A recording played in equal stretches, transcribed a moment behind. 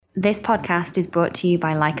This podcast is brought to you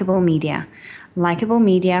by Likeable Media. Likeable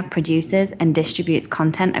Media produces and distributes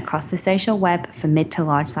content across the social web for mid to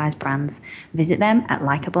large size brands. Visit them at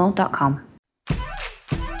likeable.com. All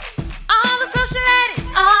the social ladies,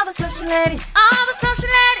 all the social ladies, all the social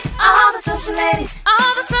ladies, all the social ladies,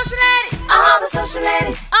 all the social ladies, all the social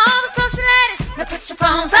ladies, all the social ladies. Now put your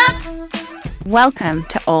phones up. Welcome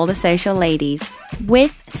to All the Social Ladies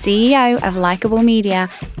with CEO of Likeable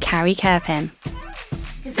Media, Carrie Kerpin.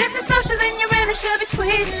 Cause if you're social, then you really should be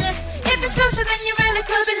tweeting this. If you're social, then you really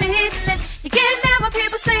could be leading this. You get mad when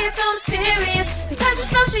people say it's so mysterious. Because you're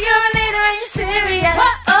social, you're a leader and you're serious.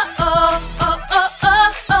 Oh, oh, oh, oh, oh,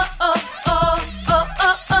 oh, oh, oh, oh,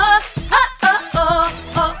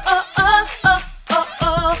 oh,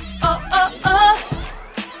 oh,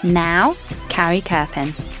 Now, Carrie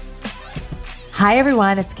Kerpin. Hi,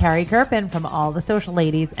 everyone. It's Carrie Kerpin from All the Social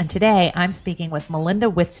Ladies. And today I'm speaking with Melinda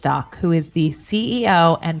Wittstock, who is the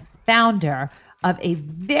CEO and founder of a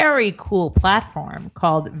very cool platform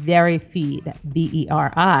called Verifeed,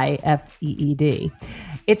 Verifeed.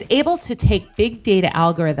 It's able to take big data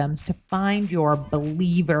algorithms to find your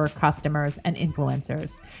believer customers and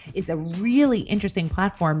influencers. It's a really interesting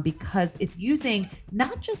platform because it's using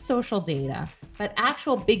not just social data, but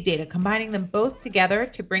actual big data, combining them both together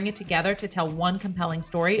to bring it together to tell one compelling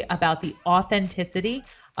story about the authenticity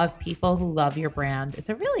of people who love your brand. It's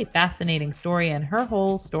a really fascinating story, and her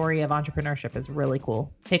whole story of entrepreneurship is really cool.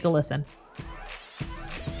 Take a listen.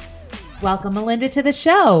 Welcome, Melinda, to the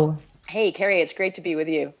show. Hey, Carrie, it's great to be with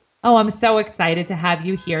you. Oh, I'm so excited to have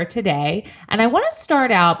you here today. And I want to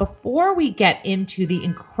start out, before we get into the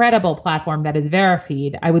incredible platform that is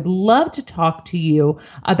Verifeed, I would love to talk to you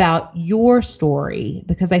about your story,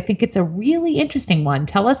 because I think it's a really interesting one.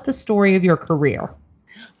 Tell us the story of your career.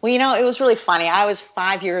 Well, it was really funny. I was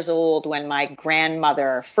 5 years old when my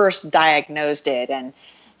grandmother first diagnosed it, and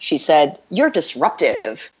she said, "You're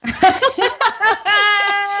disruptive."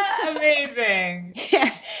 Amazing.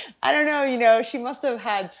 Yeah, I don't know, she must have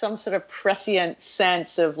had some sort of prescient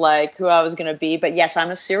sense of like who I was going to be. But yes, I'm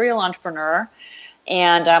a serial entrepreneur.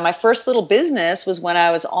 And my first little business was when I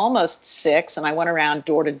was almost 6, and I went around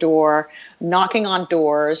door to door, knocking on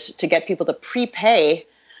doors to get people to prepay,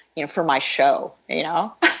 for my show,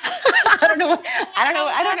 I don't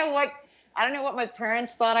know what my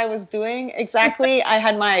parents thought I was doing exactly. I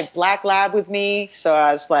had my black lab with me, so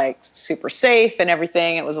I was like super safe and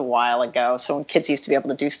everything. It was a while ago, so when kids used to be able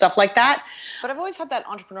to do stuff like that. But I've always had that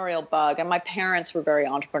entrepreneurial bug, and my parents were very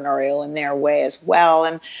entrepreneurial in their way as well.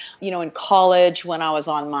 And, in college, when I was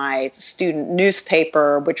on my student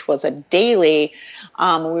newspaper, which was a daily,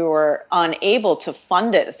 we were unable to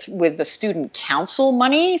fund it with the student council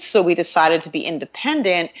money, so we decided to be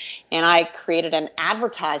independent, and I created an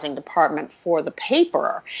advertising department for the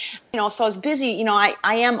paper. So I was busy. I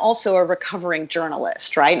am also a recovering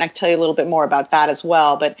journalist, right? And I can tell you a little bit more about that as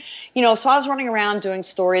well. But, so I was running around doing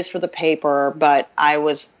stories for the paper, but I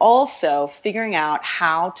was also figuring out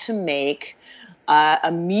how to make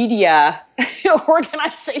a media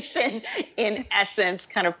organization, in essence,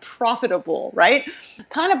 kind of profitable, right?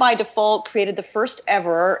 Kind of by default created the first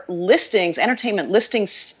ever entertainment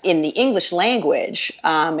listings in the English language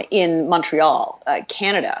in Montreal,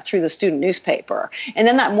 Canada, through the student newspaper. And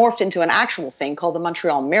then that morphed into an actual thing called the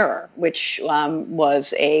Montreal Mirror, which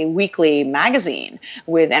was a weekly magazine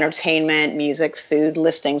with entertainment, music, food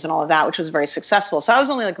listings, and all of that, which was very successful. So I was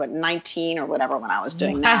only like about 19 or whatever when I was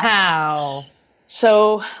doing that. Wow.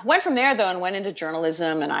 So went from there, though, and went into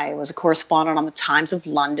journalism, and I was a correspondent on the Times of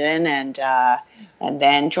London, and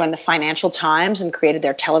then joined the Financial Times and created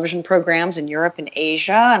their television programs in Europe and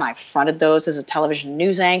Asia, and I fronted those as a television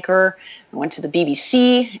news anchor. I went to the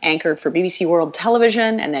BBC, anchored for BBC World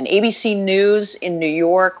Television, and then ABC News in New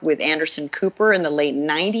York with Anderson Cooper in the late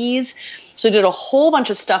 90s. So did a whole bunch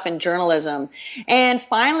of stuff in journalism. And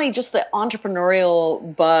finally, just the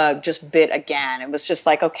entrepreneurial bug just bit again. It was just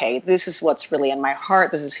like, okay, this is what's really in my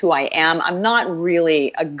heart. This is who I am. I'm not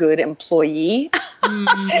really a good employee.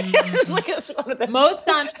 Most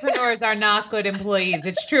entrepreneurs are not good employees.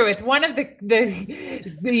 It's true. It's one of the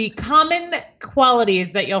common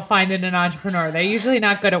qualities that you'll find in an entrepreneur. They're usually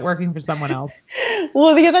not good at working for someone else.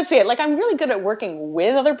 Well, yeah, that's it. Like, I'm really good at working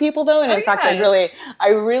with other people, though. And in fact, I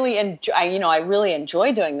really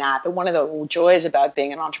enjoy doing that. But one of the joys about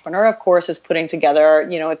being an entrepreneur, of course, is putting together,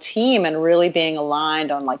 a team and really being aligned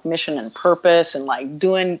on like mission and purpose and like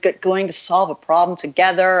going to solve a problem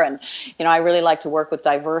together. And, I really like to work with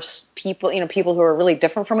diverse people, people who are really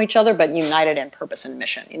different from each other, but united in purpose and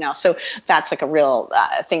mission, So that's like a real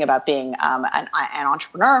thing about being an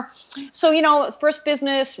entrepreneur. So, first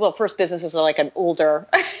business is like an older,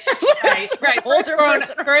 right.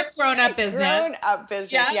 First grown-up business. Grown-up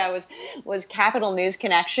business, was Capital News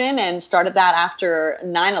Connection, and started that after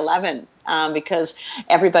 9/11. Because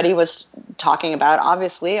everybody was talking about,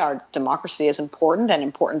 obviously, our democracy is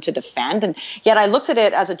important to defend. And yet I looked at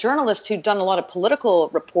it as a journalist who'd done a lot of political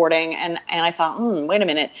reporting, and I thought, wait a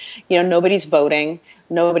minute, nobody's voting.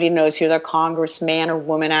 Nobody knows who their congressman or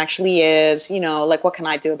woman actually is. What can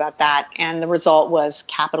I do about that? And the result was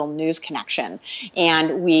Capital News Connection.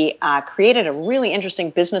 And we created a really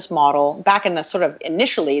interesting business model back in the sort of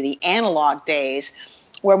initially the analog days,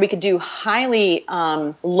 where we could do highly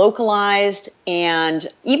localized and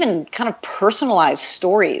even kind of personalized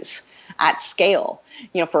stories at scale,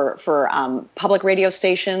 for public radio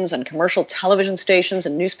stations and commercial television stations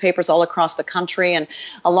and newspapers all across the country. And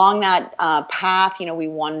along that path, we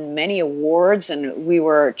won many awards, and we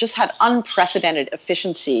had unprecedented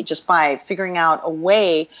efficiency just by figuring out a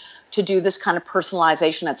way to do this kind of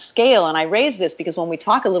personalization at scale. And I raise this because when we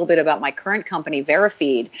talk a little bit about my current company,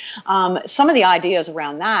 Verifeed, some of the ideas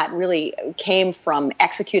around that really came from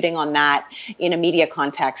executing on that in a media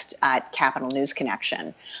context at Capital News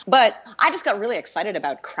Connection. But I just got really excited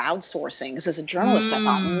about crowdsourcing, because as a journalist, I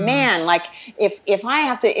thought, man, like if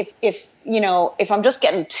I'm just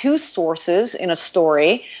getting two sources in a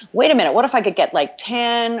story, wait a minute, what if I could get like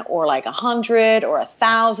 10 or like 100 or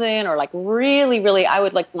 1,000, or like really, I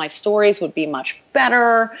would like my stories would be much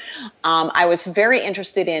better. I was very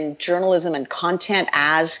interested in journalism and content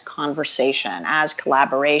as conversation, as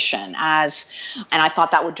collaboration, and I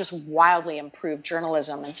thought that would just wildly improve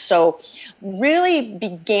journalism. And so really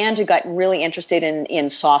began to get really interested in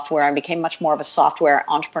software, and became much more of a software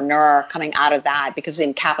entrepreneur coming out of that, because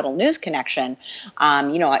in Capital News Connection,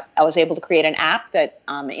 I was able to create an app that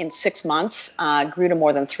in 6 months grew to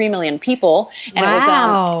more than 3 million people. And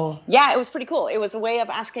wow. it was pretty cool. It was a way of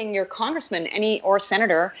asking your congressman or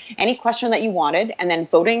senator any question that you wanted, and then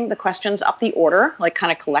voting the questions up the order, like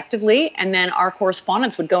kind of collectively, and then our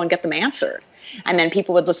correspondents would go and get them answered. And then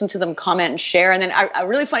people would listen to them, comment, and share. And then a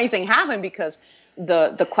really funny thing happened, because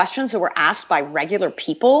the questions that were asked by regular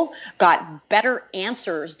people got better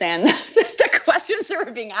answers than the questions that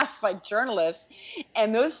were being asked by journalists.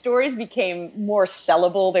 And those stories became more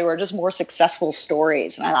sellable. They were just more successful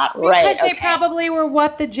stories. And I thought, because they probably were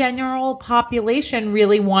what the general population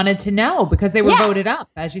really wanted to know, because they were voted up,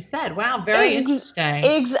 as you said. Wow, very interesting.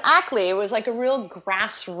 Exactly. It was like a real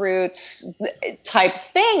grassroots type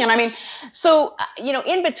thing. And I mean, so,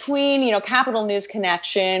 in between, Capital News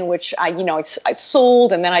Connection, which I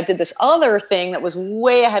sold, and then I did this other thing that was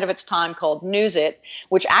way ahead of its time called News It,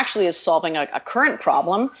 which actually is solving a current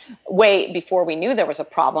problem way before we knew there was a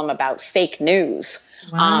problem about fake news.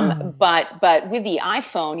 Wow. But with the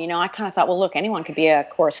iPhone, I kind of thought, well, look, anyone could be a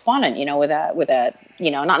correspondent, with a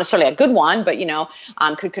not necessarily a good one, but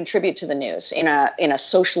could contribute to the news in a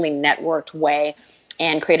socially networked way,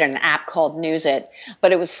 and created an app called News It.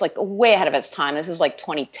 But it was like way ahead of its time. This is like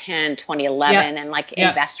 2010, 2011. And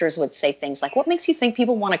investors would say things like, what makes you think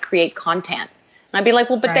people want to create content? And I'd be like,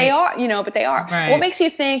 well, but they are, but they are. Right. What makes you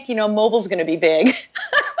think, mobile's going to be big?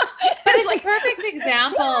 But it's like a perfect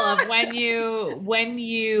example of when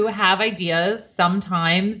you have ideas,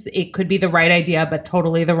 sometimes it could be the right idea, but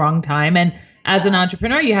totally the wrong time. And as an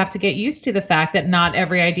entrepreneur, you have to get used to the fact that not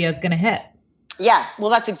every idea is going to hit. Yeah, well,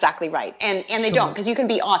 that's exactly right. And they don't, because you can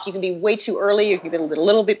be off. You can be way too early. You can be a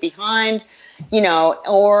little bit behind,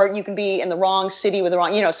 or you can be in the wrong city with the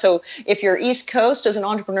wrong, so if you're East Coast as an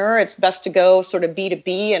entrepreneur, it's best to go sort of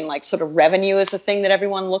B2B, and like sort of revenue is the thing that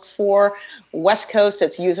everyone looks for. West Coast,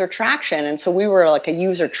 it's user traction. And so we were like a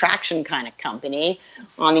user traction kind of company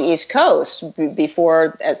on the East Coast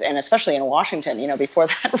before, and especially in Washington, before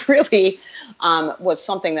that really was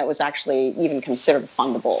something that was actually even considered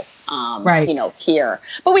fundable. Here.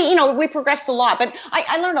 But we progressed a lot. But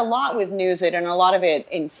I learned a lot with News It, and a lot of it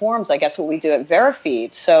informs, I guess, what we do at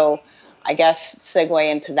Verifeed. So I guess segue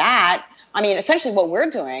into that. I mean, essentially what we're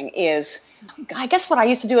doing is, I guess, what I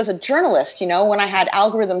used to do as a journalist, when I had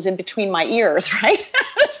algorithms in between my ears, right?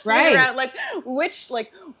 Right. Out,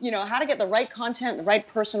 how to get the right content, the right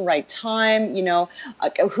person, right time,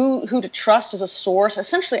 who to trust as a source.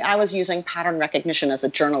 Essentially, I was using pattern recognition as a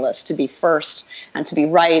journalist to be first and to be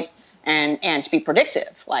right and to be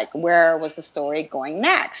predictive. Like, where was the story going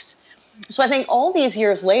next? So I think all these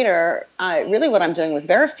years later, really what I'm doing with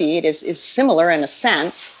Verifeed is similar in a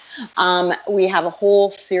sense. We have a whole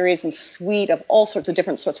series and suite of all sorts of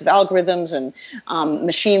different sorts of algorithms and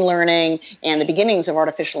machine learning and the beginnings of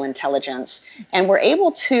artificial intelligence. And we're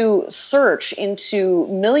able to search into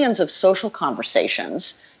millions of social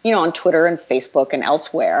conversations on Twitter and Facebook and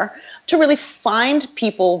elsewhere, to really find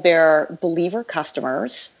people, their believer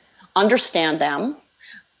customers, understand them,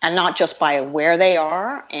 and not just by where they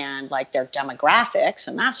are and like their demographics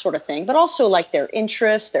and that sort of thing, but also like their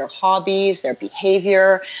interests, their hobbies, their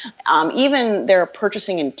behavior, even their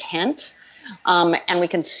purchasing intent. And we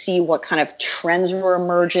can see what kind of trends are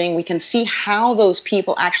emerging. We can see how those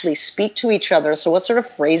people actually speak to each other. So what sort of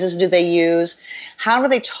phrases do they use? How do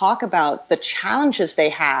they talk about the challenges they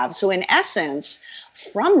have? So in essence,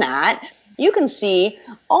 from that, you can see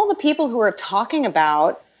all the people who are talking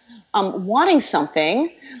about wanting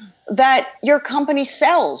something that your company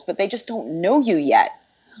sells, but they just don't know you yet.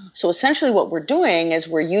 So essentially what we're doing is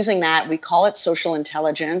we're using that, we call it social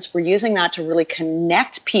intelligence. We're using that to really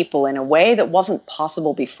connect people in a way that wasn't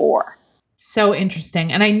possible before. So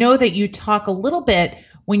interesting. And I know that you talk a little bit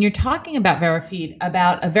when you're talking about Verifeed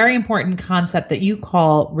about a very important concept that you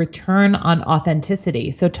call return on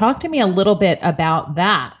authenticity. So talk to me a little bit about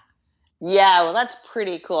that. Yeah, well, that's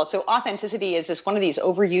pretty cool. So authenticity is one of these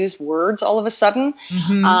overused words all of a sudden.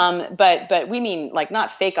 Mm-hmm. But we mean like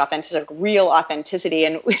not fake authenticity, like real authenticity.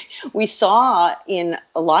 And we saw in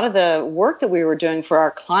a lot of the work that we were doing for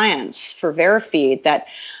our clients for Verifeed that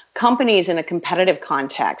companies in a competitive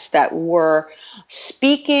context that were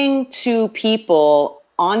speaking to people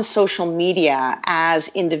on social media as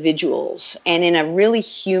individuals and in a really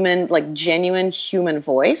human, like genuine human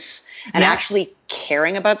voice, and actually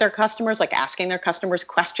caring about their customers, like asking their customers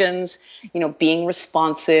questions, being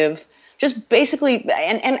responsive, just basically,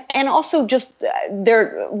 and also just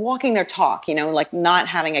they're walking their talk, like not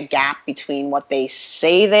having a gap between what they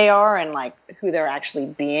say they are and like who they're actually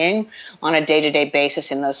being on a day-to-day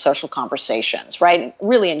basis in those social conversations, right?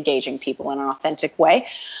 Really engaging people in an authentic way.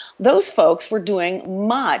 Those folks were doing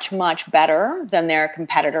much, much better than their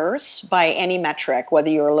competitors by any metric,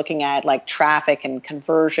 whether you're looking at like traffic and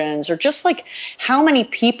conversions or just like how many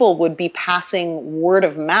people would be passing word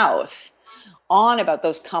of mouth on about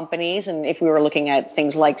those companies. And if we were looking at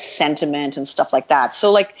things like sentiment and stuff like that.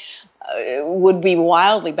 So like would be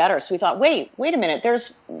wildly better. So we thought, wait a minute,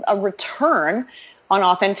 there's a return on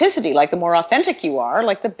authenticity. Like the more authentic you are,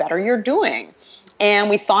 like the better you're doing.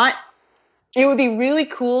 And we thought, it would be really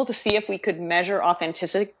cool to see if we could measure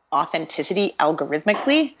authenticity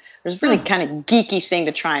algorithmically. It was a really kind of geeky thing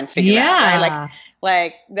to try and figure out, right?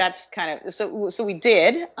 Like that's kind of, so we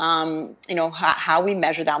did, how we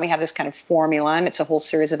measure that. We have this kind of formula, and it's a whole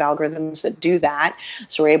series of algorithms that do that.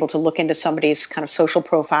 So we're able to look into somebody's kind of social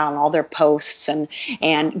profile and all their posts and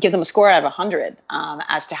give them a score out of 100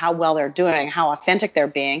 as to how well they're doing, how authentic they're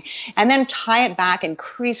being, and then tie it back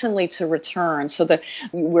increasingly to return so that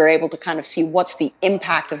we're able to kind of see what's the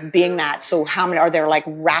impact of being that. So how many are there like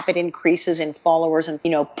rapid increases in followers and,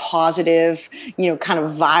 positive, kind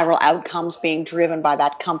of viral outcomes being driven by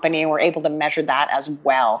that company, and we're able to measure that as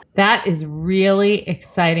well. That is really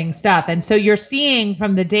exciting stuff. And so you're seeing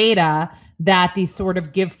from the data that these sort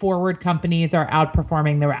of give forward companies are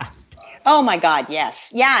outperforming the rest. Oh my God,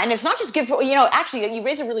 yes. Yeah, and it's not just actually you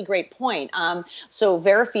raise a really great point. So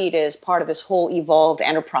Verifeed is part of this whole evolved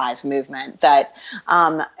enterprise movement that,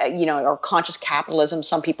 or conscious capitalism,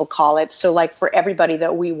 some people call it. So like for everybody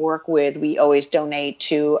that we work with, we always donate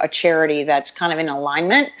to a charity that's kind of in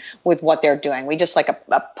alignment with what they're doing. We just like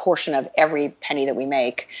a portion of every penny that we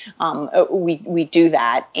make. We do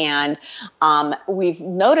that. And we've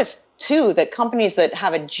noticed too, that companies that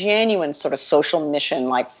have a genuine sort of social mission,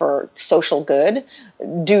 like for social good,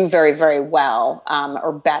 do very, very well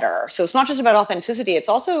or better. So it's not just about authenticity. It's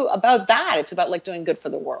also about that. It's about like doing good for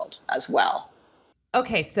the world as well.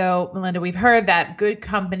 Okay, so Melinda, we've heard that good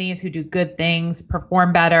companies who do good things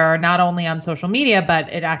perform better, not only on social media, but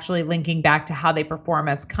it actually linking back to how they perform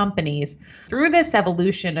as companies. Through this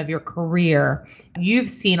evolution of your career, you've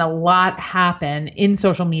seen a lot happen in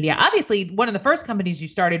social media. Obviously, one of the first companies you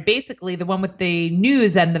started, basically the one with the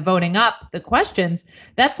news and the voting up the questions,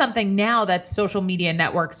 that's something now that social media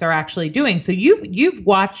networks are actually doing. So you've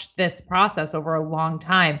watched this process over a long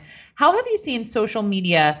time. How have you seen social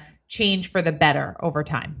media change for the better over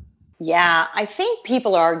time? Yeah, I think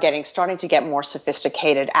people are starting to get more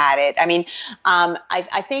sophisticated at it. I mean,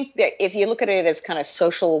 I think that if you look at it as kind of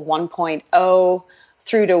social 1.0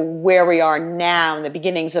 through to where we are now in the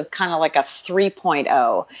beginnings of kind of like a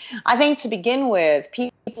 3.0, I think to begin with,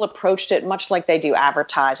 people approached it much like they do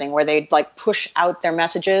advertising, where they'd like push out their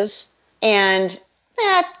messages, and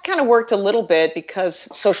that kind of worked a little bit because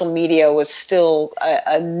social media was still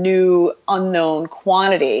a new unknown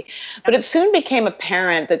quantity. But it soon became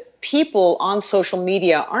apparent that people on social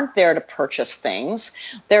media aren't there to purchase things.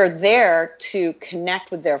 They're there to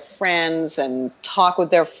connect with their friends and talk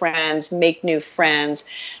with their friends, make new friends.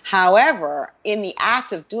 However, in the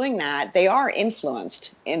act of doing that, they are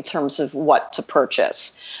influenced in terms of what to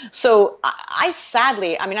purchase. So I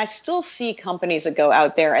sadly, I mean, I still see companies that go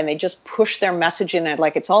out there and they just push their message in it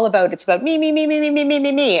like it's about me, me, me, me, me, me, me,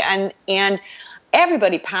 me, me. And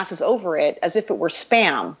everybody passes over it as if it were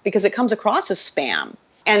spam because it comes across as spam.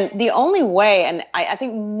 And the only way, and I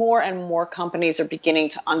think more and more companies are beginning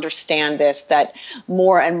to understand this, that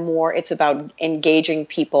more and more it's about engaging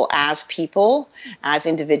people, as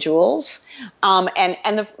individuals. And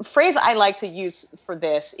the phrase I like to use for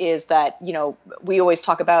this is that, you know, we always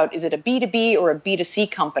talk about, is it a B2B or a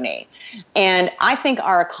B2C company? And I think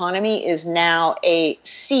our economy is now a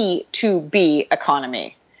C2B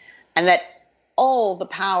economy, and that all the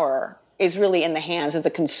power is really in the hands of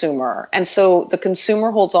the consumer. And so the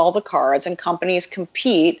consumer holds all the cards and companies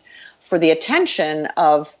compete for the attention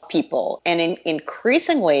of people. And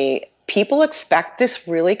increasingly, people expect this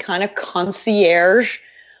really kind of concierge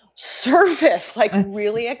service, like That's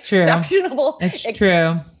really exceptional,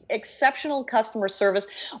 exceptional customer service,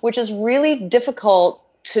 which is really difficult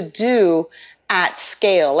to do at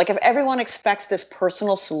scale. Like if everyone expects this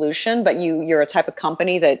personal solution, but you're a type of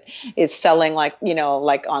company that is selling like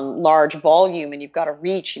on large volume and you've got to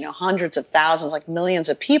reach, hundreds of thousands, like millions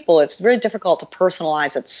of people, it's very difficult to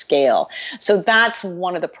personalize at scale. So that's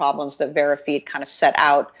one of the problems that Verifeed kind of set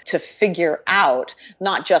out to figure out,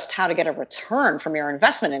 not just how to get a return from your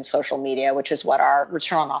investment in social media, which is what our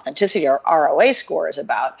return on authenticity or ROA score is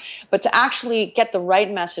about, but to actually get the right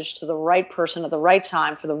message to the right person at the right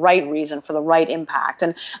time for the right reason, for the right impact.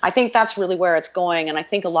 And I think that's really where it's going. And I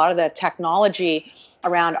think a lot of the technology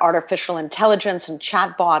around artificial intelligence and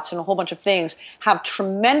chatbots and a whole bunch of things have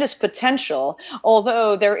tremendous potential,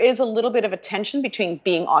 although there is a little bit of a tension between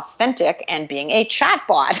being authentic and being a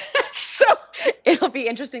chatbot. So it'll be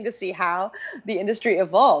interesting to see how the industry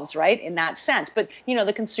evolves, right, in that sense. But,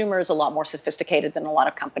 the consumer is a lot more sophisticated than a lot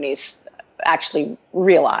of companies actually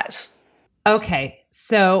realize. Okay.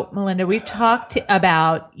 So, Melinda, we've talked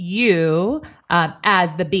about you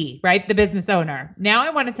as the B, right? The business owner. Now I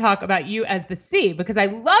want to talk about you as the C, because I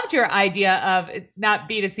loved your idea of not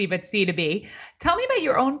B2C, but C2B. Tell me about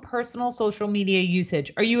your own personal social media usage.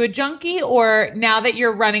 Are you a junkie, or now that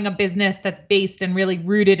you're running a business that's based and really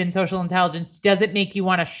rooted in social intelligence, does it make you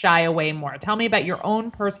want to shy away more? Tell me about your own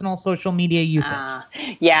personal social media usage.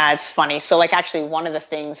 Yeah, it's funny. So like actually one of the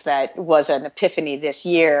things that was an epiphany this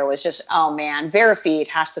year was just, oh man, Verifeed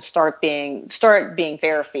has to start being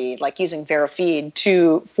Verifeed, like using Verifeed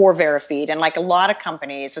for Verifeed. And like a lot of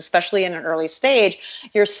companies, especially in an early stage,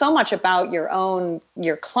 you're so much about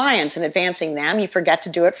your clients and advancing them, you forget to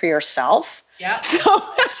do it for yourself. Yeah. So,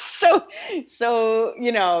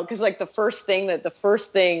 because like the first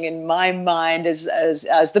thing in my mind is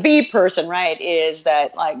as the B person, right, is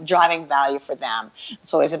that like driving value for them.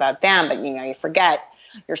 It's always about them, but you forget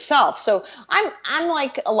yourself. So I'm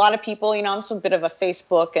like a lot of people, I'm some bit of a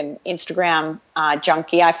Facebook and Instagram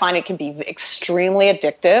junkie. I find it can be extremely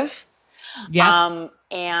addictive. Yeah.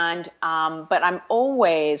 But I'm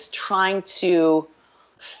always trying to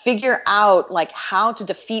figure out like how to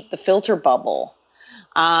defeat the filter bubble.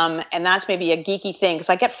 And that's maybe a geeky thing, because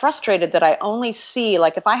I get frustrated that I only see,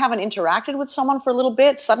 like, if I haven't interacted with someone for a little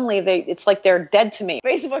bit, suddenly it's like they're dead to me.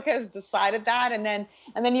 Facebook has decided that, and then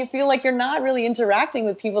you feel like you're not really interacting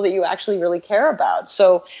with people that you actually really care about.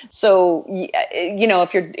 So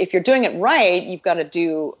if you're doing it right, you've got to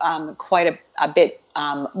do quite a bit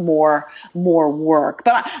more work.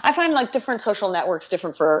 But I find like different social networks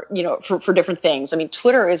different for different things. I mean,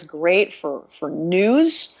 Twitter is great for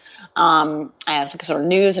news. As sort of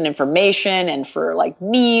news and information, and for like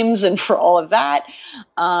memes and for all of that.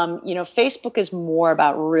 Facebook is more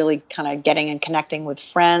about really kind of getting and connecting with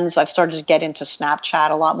friends. I've started to get into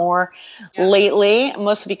Snapchat a lot more lately,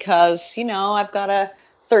 mostly because, I've got a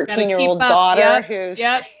 13-year-old daughter who's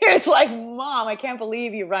like, Mom, I can't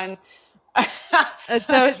believe you run a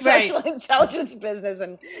social intelligence business,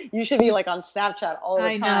 and you should be like on Snapchat all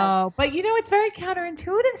the time. I know, but it's very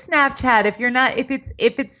counterintuitive, Snapchat.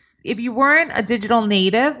 If you weren't a digital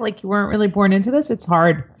native, like you weren't really born into this, it's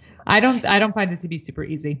hard. I don't find it to be super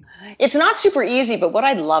easy. It's not super easy, but what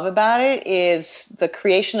I love about it is the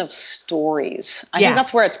creation of stories. I think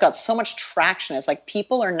that's where it's got so much traction. It's like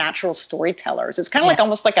people are natural storytellers. It's kind of like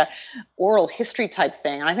almost like a oral history type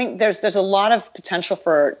thing. And I think there's a lot of potential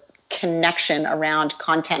for connection around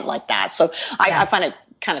content like that. So I find it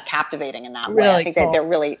kind of captivating in that way. I think that they're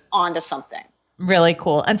really onto something. Really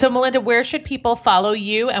cool. And so Melinda, where should people follow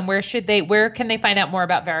you and where can they find out more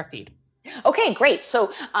about Verifeed? Okay, great.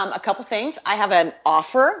 So a couple things. I have an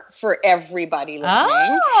offer for everybody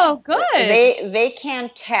listening. Oh, good. They can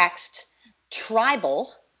text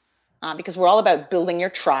Tribal, because we're all about building your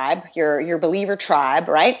tribe, your believer tribe,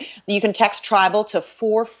 right? You can text Tribal to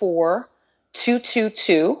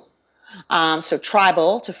 44222. So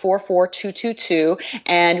Tribal to 44222,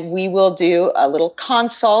 and we will do a little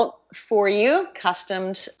consult for you,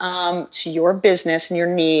 customed to your business and your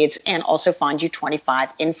needs, and also find you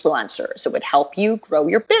 25 influencers. It would help you grow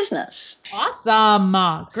your business. Awesome.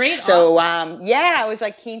 Great. So, I was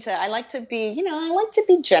like I like to be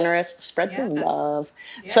generous, spread the love.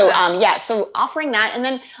 Yeah. So offering that. And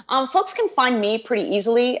then folks can find me pretty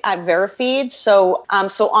easily at Verifeed. So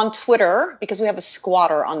on Twitter, because we have a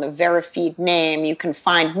squatter on the Verifeed name, you can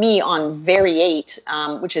find me on Veriate,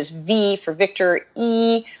 which is V for Victor,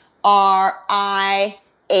 ERIATE,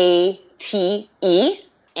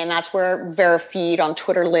 and that's where Verifeed on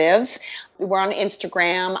Twitter lives. We're on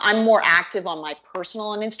Instagram. I'm more active on my personal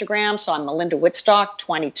on Instagram, so I'm Melinda Wittstock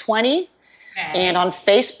 2020. Okay. And on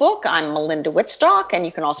Facebook, I'm Melinda Wittstock, and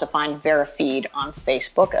you can also find Verifeed on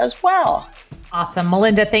Facebook as well. Awesome.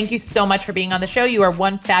 Melinda, thank you so much for being on the show. You are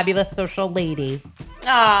one fabulous social lady.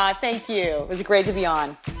 Thank you. It was great to be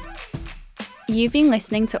on. You've been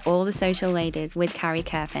listening to All the Social Ladies with Carrie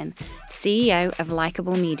Kerpen, CEO of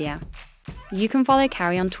Likeable Media. You can follow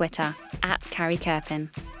Carrie on Twitter @Carrie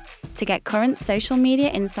Kerpen. To get current social media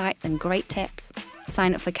insights and great tips,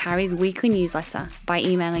 sign up for Carrie's weekly newsletter by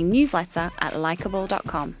emailing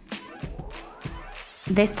newsletter@likeable.com.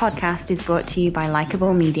 This podcast is brought to you by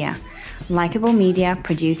Likeable Media. Likeable Media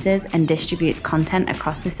produces and distributes content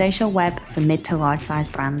across the social web for mid to large size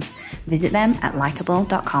brands. Visit them at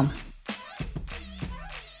likeable.com.